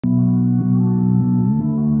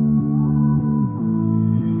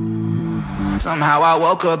Somehow I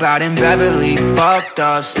woke up out in Beverly, fucked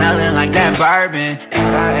up, smelling like that bourbon,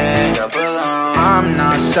 and I end up alone. I'm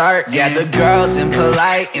not certain. Yeah, the girls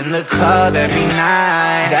impolite in the club every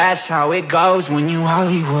night. That's how it goes when you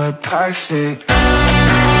Hollywood perfect.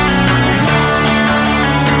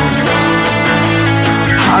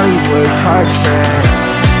 Hollywood perfect.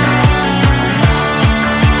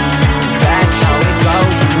 That's how it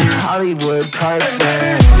goes when you Hollywood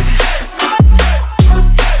perfect.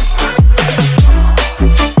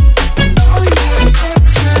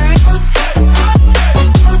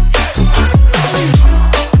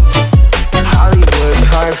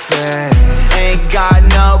 Ain't got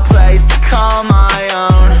no place to call my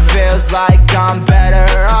own. Feels like I'm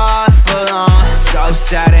better off alone. So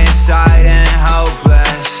sad inside and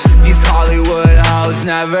hopeless. These Hollywood hoes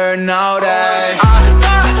never notice.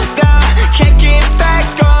 Can't get back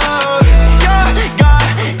on. Girl,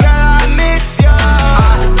 I miss you.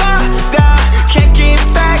 Can't get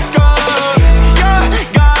back on.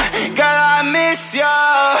 Girl, I miss you.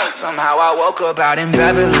 Somehow I woke up out in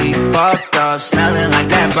Beverly, fucked up, smelling like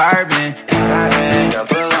that bourbon, and I end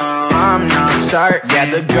up alone. I'm not certain. Yeah,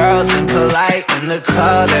 the girls impolite in the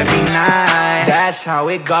club every night. That's how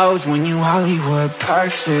it goes when you Hollywood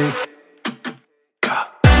perfect.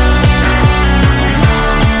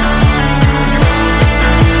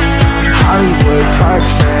 Hollywood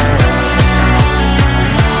perfect.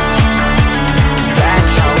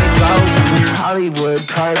 That's how it goes when you Hollywood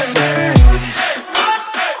perfect.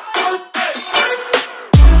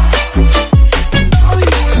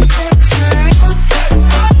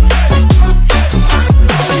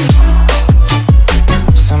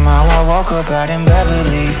 Woke up out in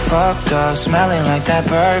Beverly, fucked up, smelling like that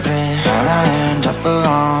bourbon, and I end up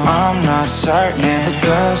alone. I'm not certain. Yeah, the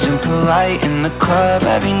girls impolite in the club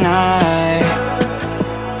every night.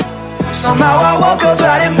 Somehow I woke up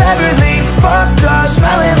out in Beverly, fucked up,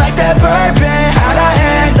 smelling like that bourbon, and I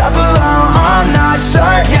end up alone. I'm not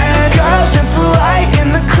certain. Yeah, the girls impolite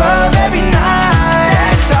in the club every night.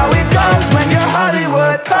 That's how it goes when you're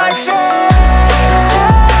Hollywood perfect.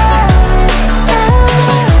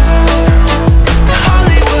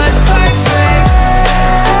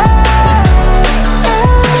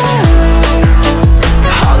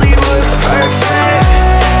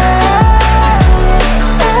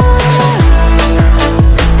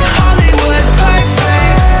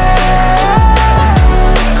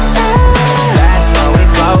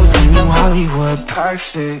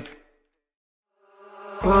 Perfect.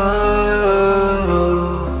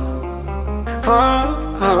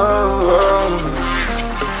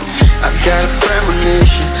 I got a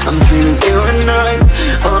premonition, I'm dreaming you and I.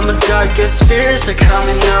 All my darkest fears are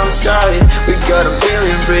coming outside. We got a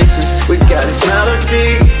billion races, we got this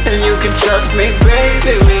melody, and you can trust me,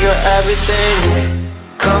 baby, we got everything.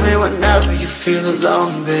 Call me whenever you feel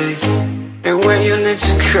alone, babe, and when you need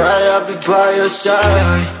to cry, I'll be by your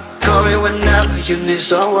side. Call me whenever you need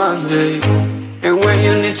someone, babe, and when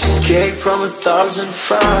you need to escape from 1,000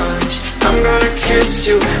 fires. I'm gonna kiss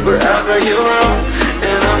you wherever you are,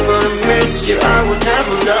 and I'm gonna miss you, I will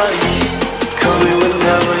never lie. Call me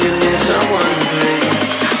whenever you need someone, babe.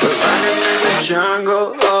 We're running in the jungle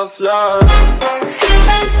of love.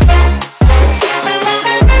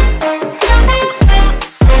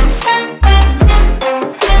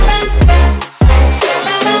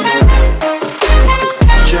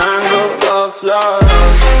 Love.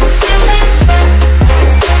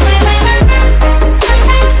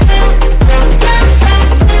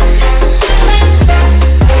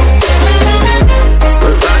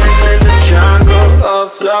 We're running in the jungle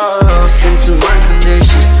of love. Listen to my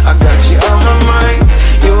conditions, I got you on my mind.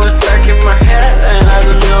 You were stuck in my head and I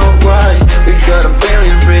don't know why. We got a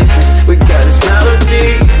billion races, we got this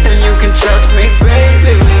melody, and you can trust me,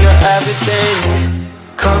 baby, we got everything.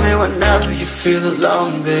 Call me whenever you feel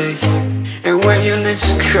alone, babe, and when you need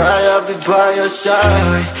to cry, I'll be by your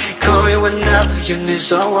side. Call me whenever you need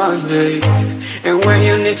someone, babe, and when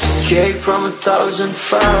you need to escape from 1,000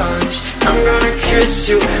 fires. I'm gonna kiss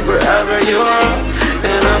you wherever you are,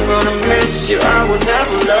 and I'm gonna miss you, I will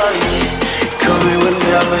never lie. Call me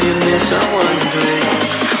whenever you need someone, babe.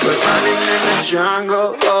 We're running in the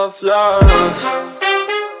jungle of love.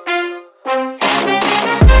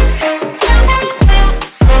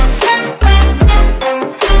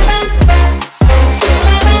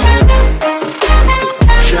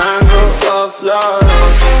 Love.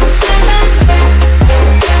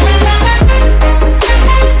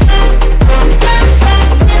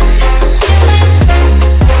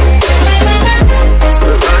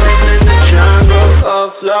 We're running in the jungle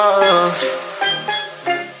of love.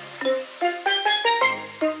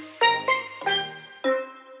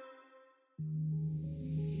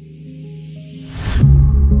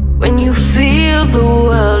 feel the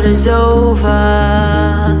world is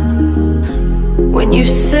over, when you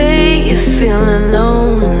say you're feeling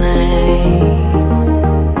lonely,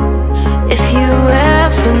 if you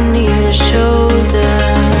ever need a show